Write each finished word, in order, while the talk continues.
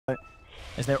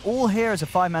as they're all here as a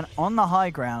 5-man on the high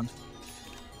ground.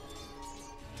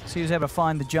 See who's able to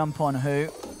find the jump on who.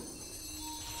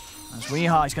 As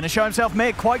Weeha is going to show himself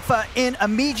mid. Qojva in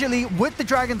immediately with the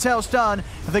Dragon Tail stun.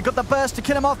 Have they got the burst to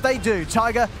kill him off? They do.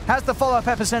 Tiger has the follow-up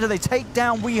epicenter. They take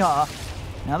down Weeha.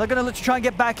 Now they're going to look to try and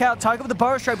get back out. Tiger with the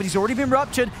burrow stroke, but he's already been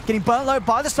ruptured. Getting burnt low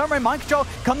by the Sunray. Mind Control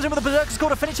comes in with a Berserker score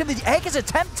to finish him. The egg is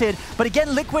attempted, but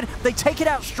again, Liquid, they take it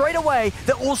out straight away.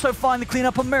 They also find the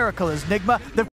cleanup on Miracle as Nigma.